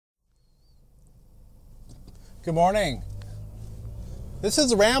Good morning. This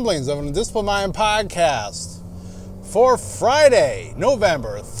is the Ramblings of an Undisciplined Mind podcast for Friday,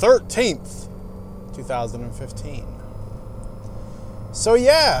 November 13th, 2015. So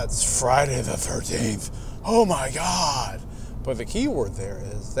yeah, it's Friday the 13th. Oh my God. But the key word there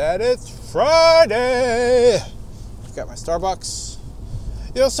is that it's Friday. I've got my Starbucks.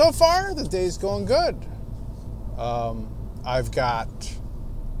 So far the day's going good. I've got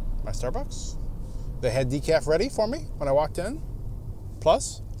my Starbucks. They had decaf ready for me when I walked in.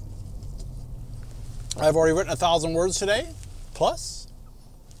 Plus, I've already written 1,000 words today. Plus,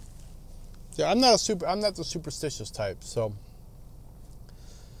 yeah, I'm not the superstitious type, so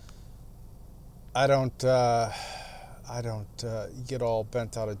I don't get all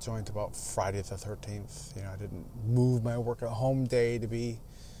bent out of joint about Friday the 13th. I didn't move my work at home day to be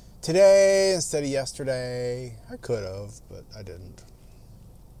today instead of yesterday. I could have, but I didn't.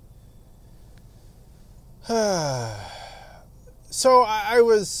 So I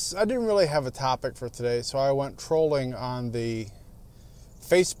didn't really have a topic for today, so I went trolling on the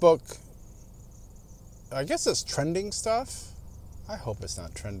Facebook. I guess it's trending stuff. I hope it's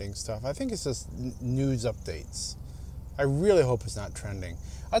not trending stuff. I think it's just news updates. I really hope it's not trending.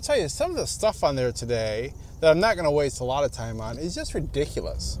 I'll tell you, some of the stuff on there today that I'm not going to waste a lot of time on is just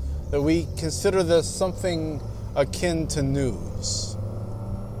ridiculous. That we consider this something akin to news.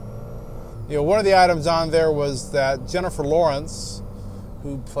 One of the items on there was that Jennifer Lawrence,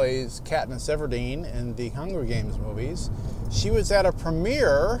 who plays Katniss Everdeen in the Hunger Games movies, she was at a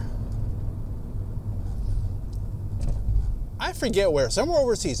premiere, I forget where, somewhere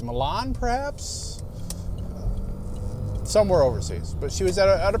overseas, Milan perhaps? Somewhere overseas. But she was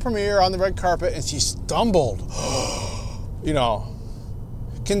at a premiere on the red carpet and she stumbled,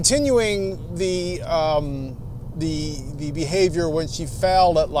 continuing the behavior when she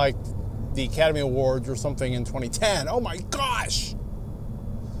failed at the Academy Awards or something in 2010. Oh my gosh!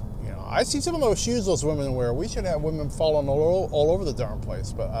 I see some of those shoes those women wear. We should have women falling all over the darn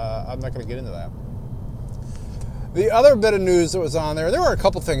place, but I'm not going to get into that. The other bit of news that was on there were a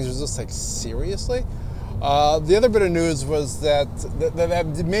couple things. It was just seriously? The other bit of news was that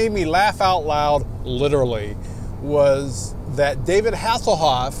made me laugh out loud, literally, was that David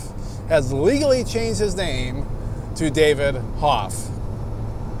Hasselhoff has legally changed his name to David Hoff.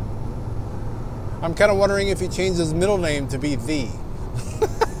 I'm kind of wondering if he changed his middle name to be The.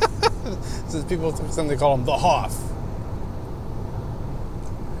 Since people sometimes call him The Hoff.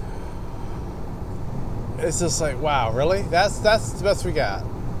 It's just wow, really? That's the best we got.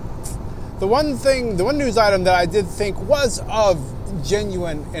 The one news item that I did think was of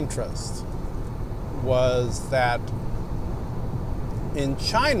genuine interest was that in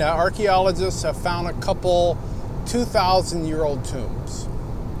China, archaeologists have found a couple 2,000-year-old tombs.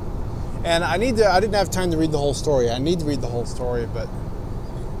 And I didn't have time to read the whole story. I need to read the whole story, but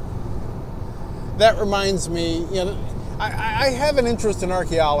that reminds me, I have an interest in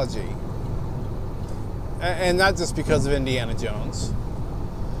archaeology. And not just because of Indiana Jones.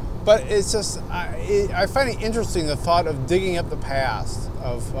 But it's just, I find it interesting, the thought of digging up the past,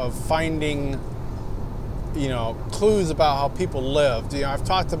 of finding, clues about how people lived. I've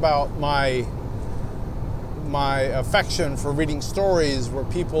talked about my affection for reading stories where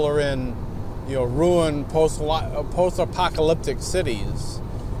people are in, ruined post-apocalyptic cities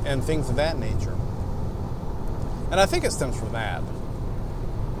and things of that nature. And I think it stems from that.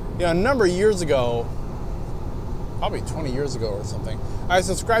 A number of years ago, probably 20 years ago or something, I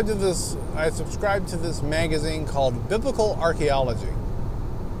subscribed to this magazine called Biblical Archaeology.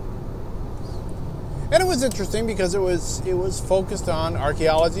 And it was interesting because it was focused on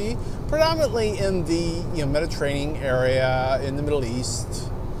archaeology, predominantly in the Mediterranean area, in the Middle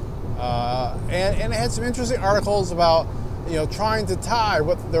East, and it had some interesting articles about trying to tie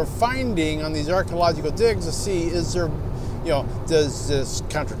what they're finding on these archaeological digs to see, is there, does this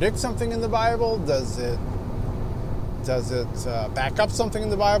contradict something in the Bible? Does it back up something in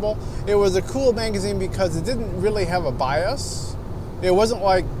the Bible? It was a cool magazine because it didn't really have a bias. It wasn't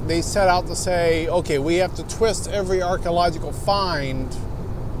like they set out to say, okay, we have to twist every archaeological find,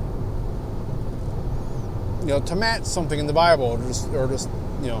 to match something in the Bible, or just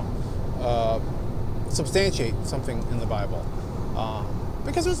substantiate something in the Bible.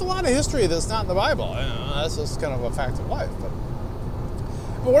 Because there's a lot of history that's not in the Bible. That's just kind of a fact of life.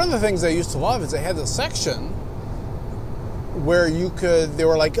 But one of the things I used to love is they had this section where there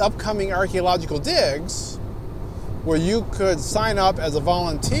were upcoming archaeological digs where you could sign up as a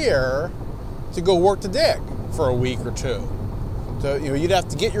volunteer to go work to dig for a week or two. So, you'd have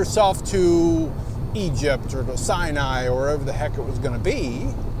to get yourself to Egypt or to Sinai or wherever the heck it was going to be.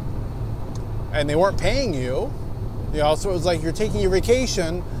 and they weren't paying you. You know, so it was like you're taking your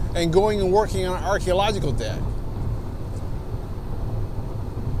vacation and going and working on an archaeological dig.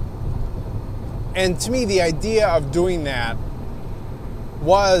 And to me, the idea of doing that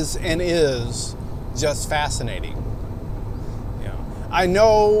was and is just fascinating. You know, I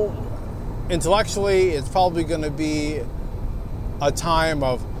know intellectually it's probably going to be a time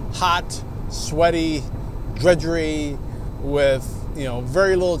of hot, sweaty drudgery with, you know,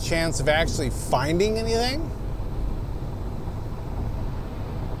 very little chance of actually finding anything.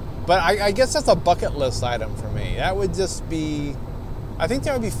 But I guess that's a bucket list item for me. That would just be, I think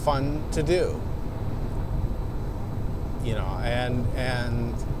that would be fun to do. You know, and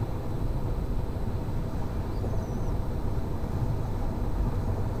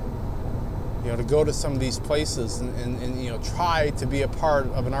you know, to go to some of these places and you know, try to be a part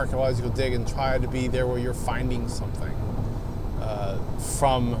of an archaeological dig and try to be there where you're finding something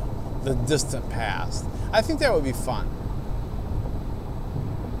from the distant past. I think that would be fun.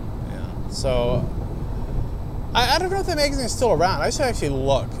 So, I don't know if that magazine's still around. I should actually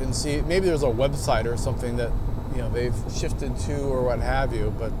look and see. Maybe there's a website or something that, you know, they've shifted to or what have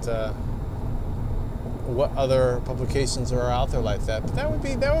you. But what other publications are out there like that? But that would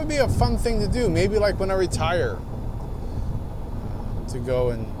be a fun thing to do. Maybe like when I retire, to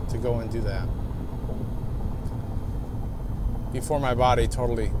go and do that before my body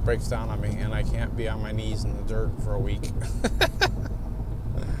totally breaks down on me and I can't be on my knees in the dirt for a week.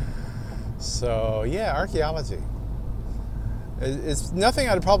 So, yeah, archaeology. It's nothing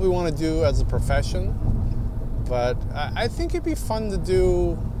I'd probably want to do as a profession, but I think it'd be fun to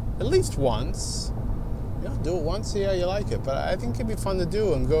do at least once. You know, do it once, see how you like it. But I think it'd be fun to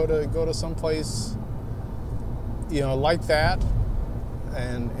do and go to some place, you know, like that,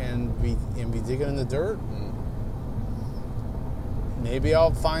 and be digging in the dirt. And maybe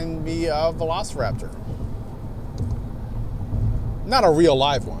I'll find me a velociraptor. Not a real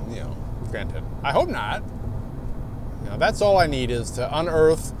live one, you know. Granted, I hope not. You know, that's all I need is to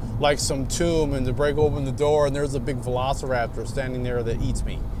unearth like some tomb and to break open the door and there's a big velociraptor standing there that eats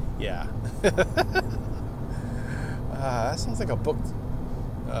me. Yeah. That sounds like a book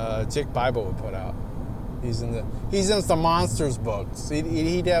Jake Bible would put out. He's in some monsters books.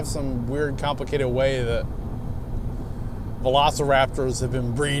 He'd have some weird, complicated way that velociraptors have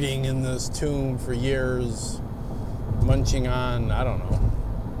been breeding in this tomb for years, munching on, I don't know,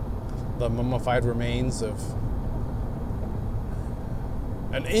 the mummified remains of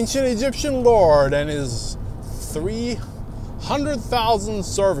an ancient Egyptian lord and his 300,000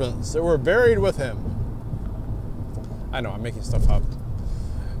 servants that were buried with him. I know, I'm making stuff up.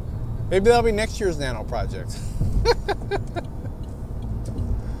 Maybe that'll be next year's nano project.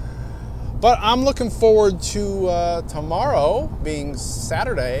 But I'm looking forward to tomorrow being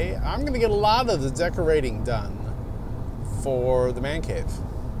Saturday. I'm going to get a lot of the decorating done for the man cave.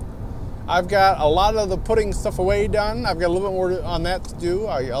 I've got a lot of the putting stuff away done. I've got a little bit more on that to do.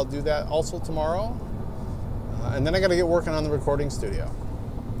 I'll do that also tomorrow. And then I got to get working on the recording studio.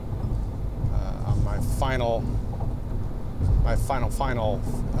 On my final,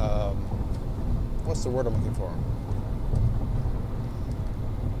 what's the word I'm looking for?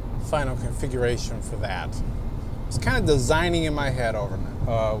 Final configuration for that. I was kind of designing in my head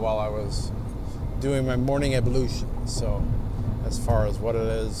while I was doing my morning ablution. So as far as what it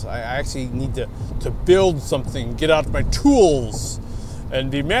is, I actually need to build something, get out my tools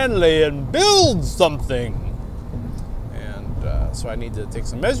and be manly and build something. And so I need to take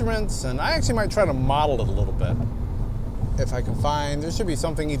some measurements, and I actually might try to model it a little bit. If I can find, there should be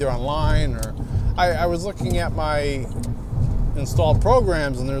something either online or I was looking at my installed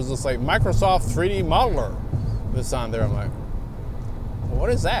programs and there's this like Microsoft 3D modeler that's on there. I'm like, well, what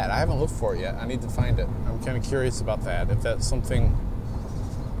is that? I haven't looked for it yet. I need to find it. I'm kind of curious about that. If that's something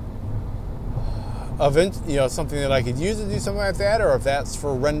something that I could use to do something like that, or if that's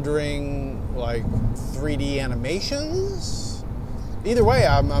for rendering like 3D animations. Either way,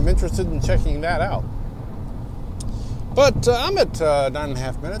 I'm interested in checking that out. But I'm at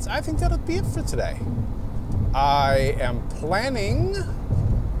 9.5 minutes. I think that'll be it for today. I am planning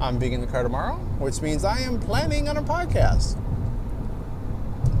on being in the car tomorrow, which means I am planning on a podcast.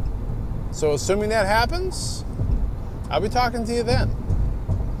 So assuming that happens, I'll be talking to you then.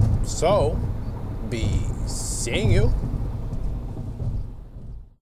 So, be seeing you.